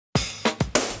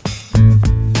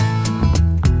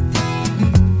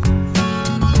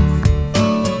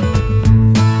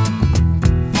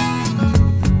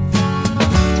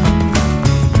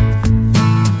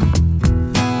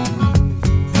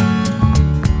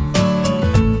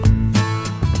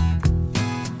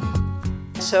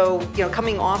So,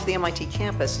 coming off the MIT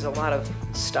campus is a lot of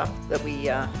stuff that we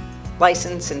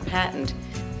license and patent,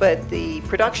 but the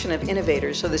production of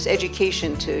innovators, so this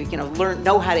education to,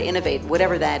 know how to innovate,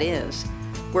 whatever that is,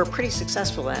 we're pretty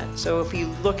successful at. So if you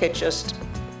look at just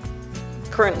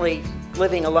currently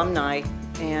living alumni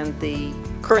and the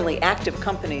currently active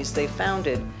companies they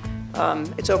founded,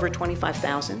 it's over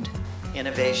 25,000.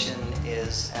 Innovation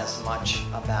is as much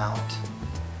about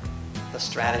the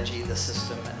strategy, the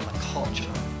system, and the culture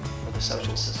or the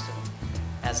social system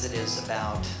as it is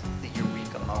about the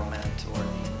eureka moment or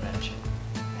the invention.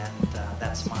 And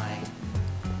that's my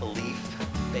belief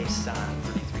based on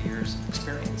 33 years of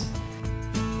experience.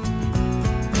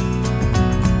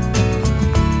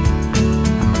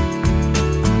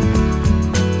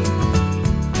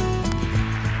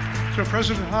 So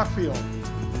President Hockfield,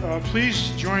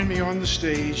 please join me on the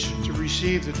stage to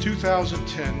receive the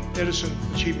 2010 Edison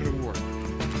Achievement Award.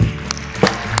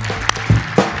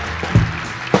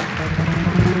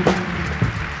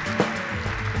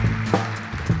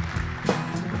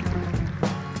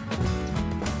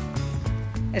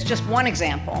 As just one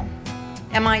example,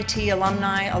 MIT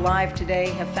alumni alive today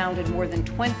have founded more than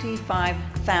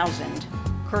 25,000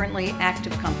 currently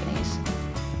active companies,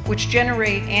 which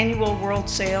generate annual world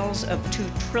sales of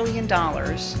 $2 trillion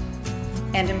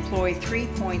and employ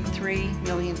 3.3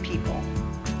 million people.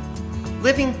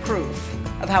 Living proof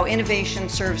of how innovation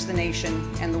serves the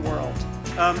nation and the world.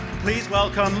 Please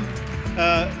welcome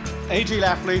A.G.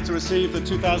 Lafley to receive the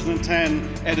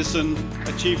 2010 Edison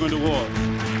Achievement Award.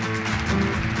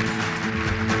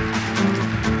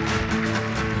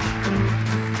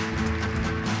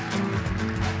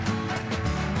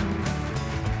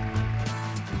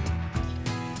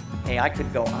 Hey, I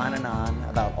could go on and on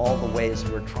about all the ways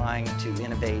we're trying to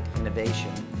innovate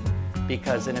innovation,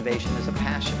 because innovation is a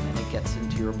passion and it gets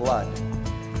into your blood.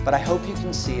 But I hope you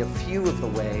can see a few of the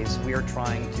ways we are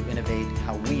trying to innovate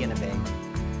how we innovate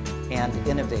and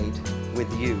innovate with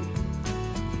you.